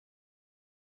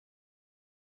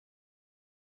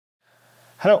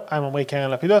Hello, I'm Amweikan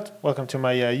Lapidot. Welcome to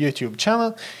my YouTube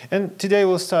channel, and today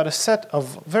we'll start a set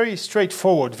of very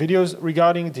straightforward videos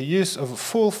regarding the use of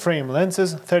full-frame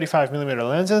lenses, 35mm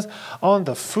lenses, on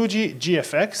the Fuji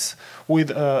GFX with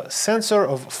a sensor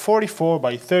of 44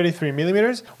 by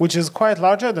 33mm, which is quite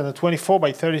larger than the 24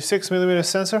 by 36mm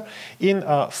sensor in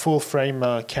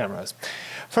full-frame cameras.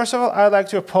 First of all, I'd like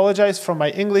to apologize for my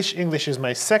English. English is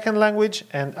my second language,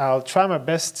 and I'll try my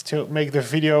best to make the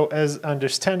video as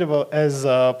understandable as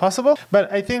possible.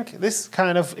 But I think this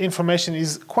kind of information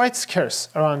is quite scarce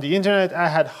around the internet. I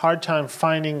had a hard time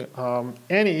finding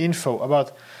any info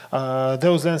about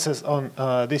those lenses on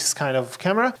this kind of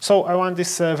camera. So I want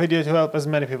this video to help as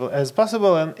many people as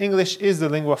possible, and English is the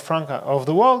lingua franca of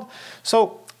the world,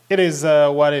 so it is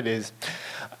what it is.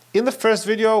 In the first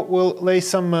video, we'll lay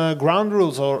some ground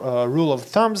rules or rule of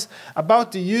thumbs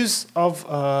about the use of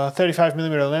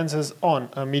 35mm lenses on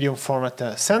a medium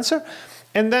format sensor.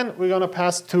 And then we're going to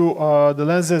pass to the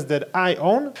lenses that I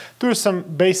own. Through some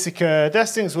basic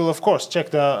testings, we'll of course check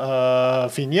the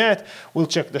vignette, we'll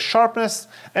check the sharpness,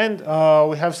 and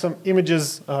we have some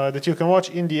images that you can watch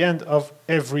in the end of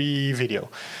every video.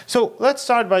 So let's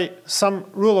start by some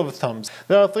rule of thumbs.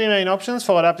 There are three main options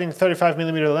for adapting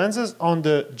 35mm lenses on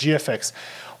the GFX.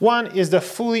 One is the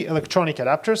fully electronic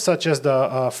adapter, such as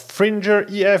the Fringer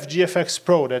EF GFX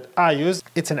Pro that I use.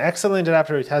 It's an excellent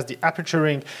adapter. It has the aperture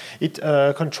ring, it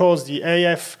controls the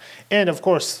AF, and of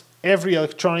course every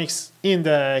electronics in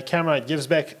the camera. It gives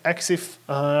back EXIF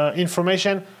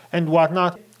information and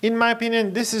whatnot. In my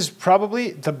opinion, this is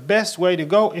probably the best way to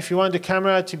go if you want the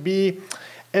camera to be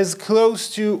as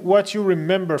close to what you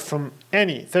remember from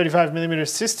any 35mm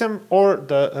system or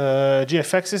the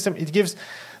GFX system. It gives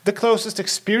the closest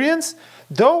experience,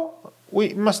 though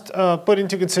we must put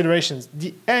into considerations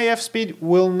the AF speed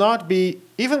will not be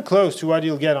even close to what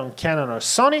you'll get on Canon or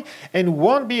Sony, and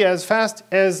won't be as fast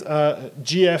as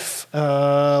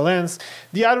GF lens.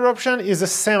 The other option is a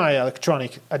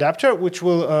semi-electronic adapter, which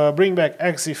will bring back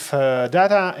EXIF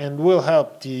data and will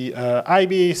help the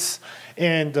IBIS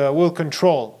and will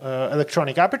control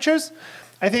electronic apertures.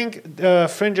 I think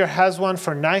Fringer has one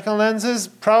for Nikon lenses.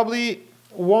 Probably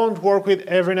won't work with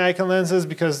every Nikon lenses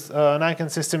because Nikon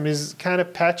system is kind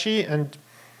of patchy and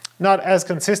not as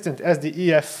consistent as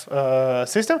the EF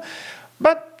system,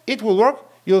 but it will work.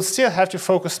 You'll still have to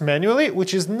focus manually,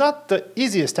 which is not the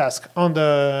easiest task on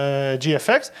the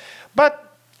GFX,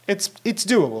 but it's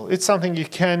doable. It's something you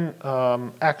can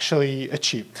actually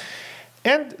achieve.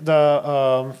 And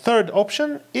the third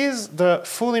option is the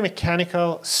fully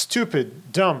mechanical,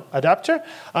 stupid, dumb adapter,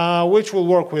 which will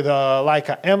work with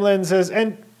Leica M lenses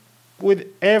and with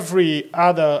every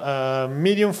other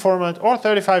medium format or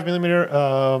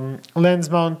 35mm lens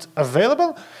mount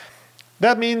available.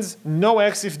 That means no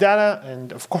EXIF data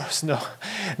and of course no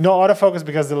autofocus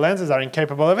because the lenses are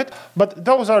incapable of it. But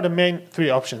those are the main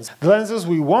three options. The lenses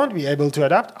we won't be able to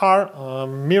adapt are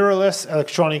mirrorless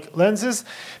electronic lenses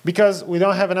because we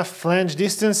don't have enough flange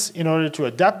distance in order to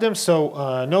adapt them. So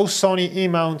no Sony E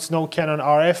mounts, no Canon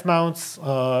RF mounts,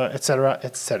 etc.,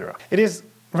 etc. It is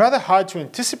rather hard to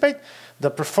anticipate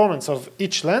the performance of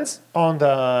each lens on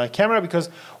the camera because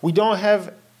we don't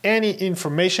have any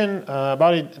information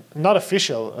about it, not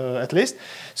official at least.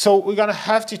 So we're gonna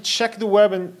have to check the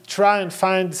web and try and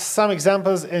find some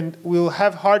examples, and we'll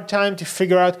have hard time to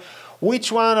figure out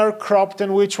which one are cropped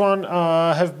and which one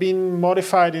have been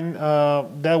modified in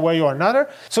that way or another.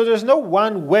 So there's no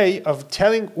one way of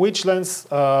telling which lens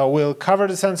will cover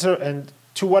the sensor and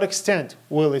to what extent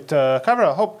will it cover.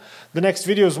 I hope the next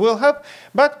videos will help,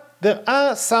 but there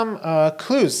are some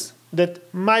clues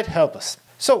that might help us.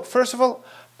 So first of all,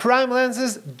 prime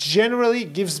lenses generally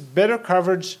gives better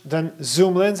coverage than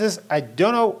zoom lenses. I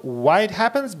don't know why it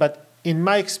happens, but in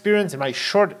my experience, in my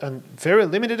short and very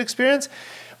limited experience,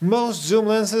 most zoom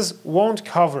lenses won't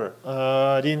cover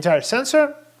the entire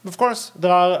sensor. Of course,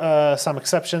 there are some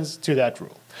exceptions to that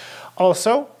rule.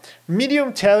 Also,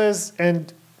 medium teles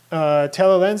and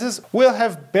tele lenses will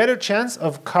have better chance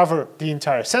of cover the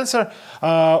entire sensor.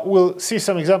 We'll see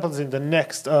some examples in the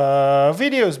next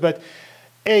videos, but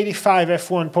 85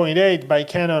 f1.8 by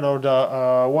Canon or the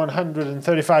 135mm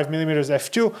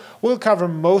f2 will cover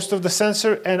most of the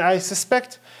sensor, and I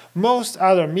suspect most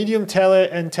other medium tele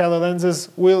and tele lenses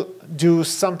will do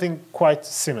something quite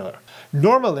similar.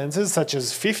 Normal lenses such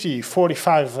as 50,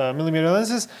 45mm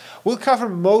lenses will cover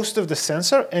most of the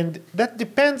sensor, and that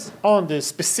depends on the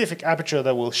specific aperture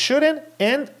that we'll shoot in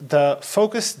and the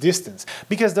focus distance,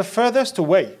 because the furthest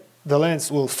away the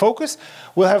lens will focus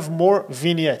will have more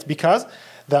vignette because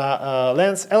the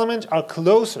lens elements are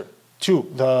closer to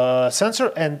the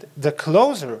sensor and the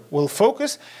closer will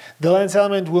focus, the lens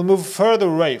element will move further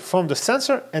away from the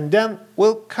sensor and then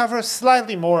will cover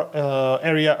slightly more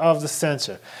area of the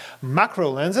sensor. Macro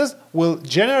lenses will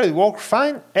generally work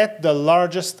fine at the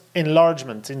largest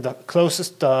enlargement in the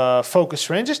closest focus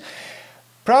ranges.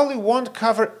 Probably won't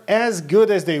cover as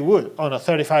good as they would on a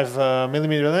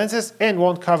 35mm lenses and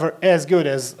won't cover as good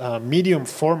as medium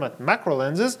format macro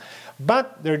lenses,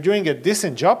 but they're doing a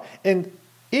decent job, and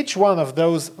each one of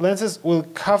those lenses will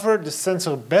cover the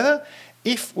sensor better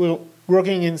if we're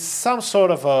working in some sort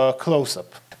of a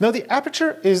close-up. Now the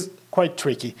aperture is quite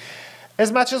tricky.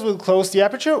 As much as we'll close the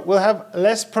aperture, we'll have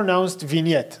less pronounced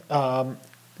vignette.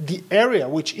 The area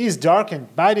which is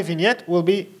darkened by the vignette will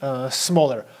be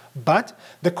smaller, but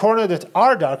the corners that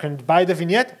are darkened by the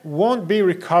vignette won't be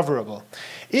recoverable.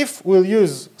 If we'll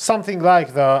use something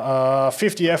like the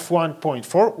 50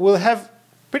 f1.4, we'll have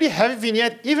pretty heavy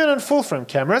vignette even on full-frame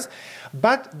cameras,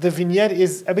 but the vignette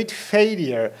is a bit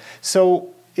fadier, so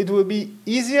it will be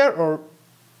easier or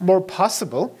more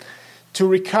possible to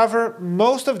recover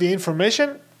most of the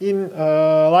information in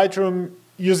Lightroom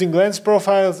using lens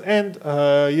profiles and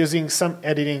using some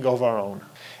editing of our own.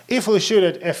 If we shoot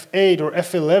at f8 or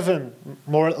f11,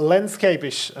 more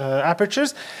landscape-ish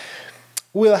apertures,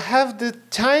 we'll have the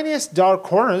tiniest dark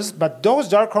corners, but those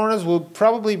dark corners will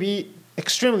probably be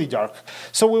extremely dark,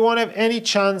 so we won't have any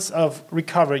chance of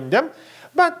recovering them.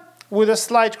 But with a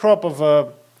slight crop of a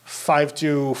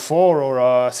 5:4 or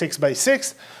a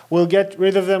 6:6, we'll get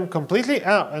rid of them completely.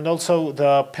 And also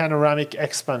the panoramic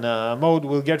expand mode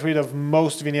will get rid of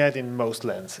most vignette in most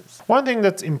lenses. One thing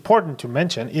that's important to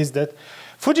mention is that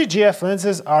Fuji GF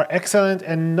lenses are excellent,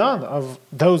 and none of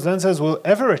those lenses will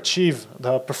ever achieve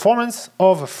the performance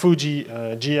of a Fuji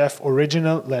GF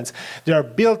original lens. They are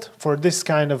built for this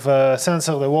kind of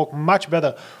sensor. They work much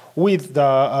better with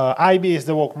the IBIS,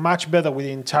 they work much better with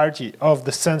the entirety of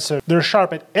the sensor. They're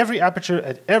sharp at every aperture,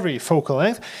 at every focal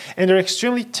length, and they're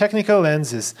extremely technical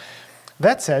lenses.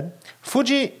 That said,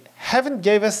 Fuji haven't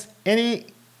gave us any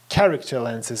character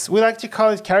lenses. We like to call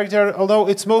it character, although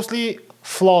it's mostly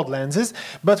flawed lenses,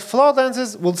 but flawed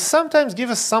lenses will sometimes give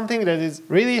us something that is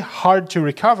really hard to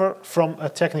recover from a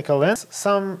technical lens,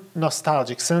 some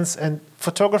nostalgic sense, and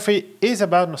photography is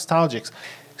about nostalgics.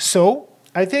 So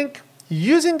I think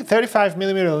using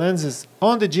 35mm lenses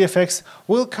on the GFX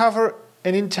will cover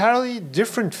an entirely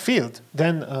different field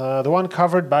than the one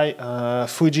covered by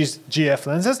Fuji's GF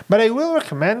lenses, but I will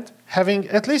recommend having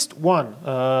at least one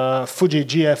Fuji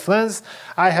GF lens.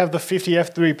 I have the 50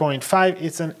 f3.5.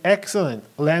 It's an excellent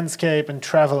landscape and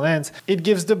travel lens. It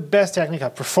gives the best technical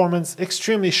performance,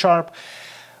 extremely sharp,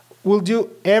 will do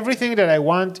everything that I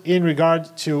want in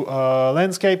regard to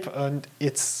landscape, and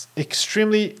it's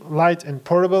extremely light and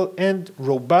portable and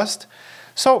robust,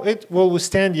 so it will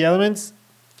withstand the elements,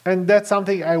 and that's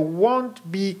something I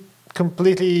won't be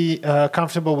completely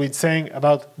comfortable with saying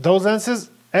about those lenses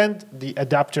and the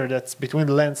adapter that's between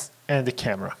the lens and the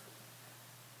camera.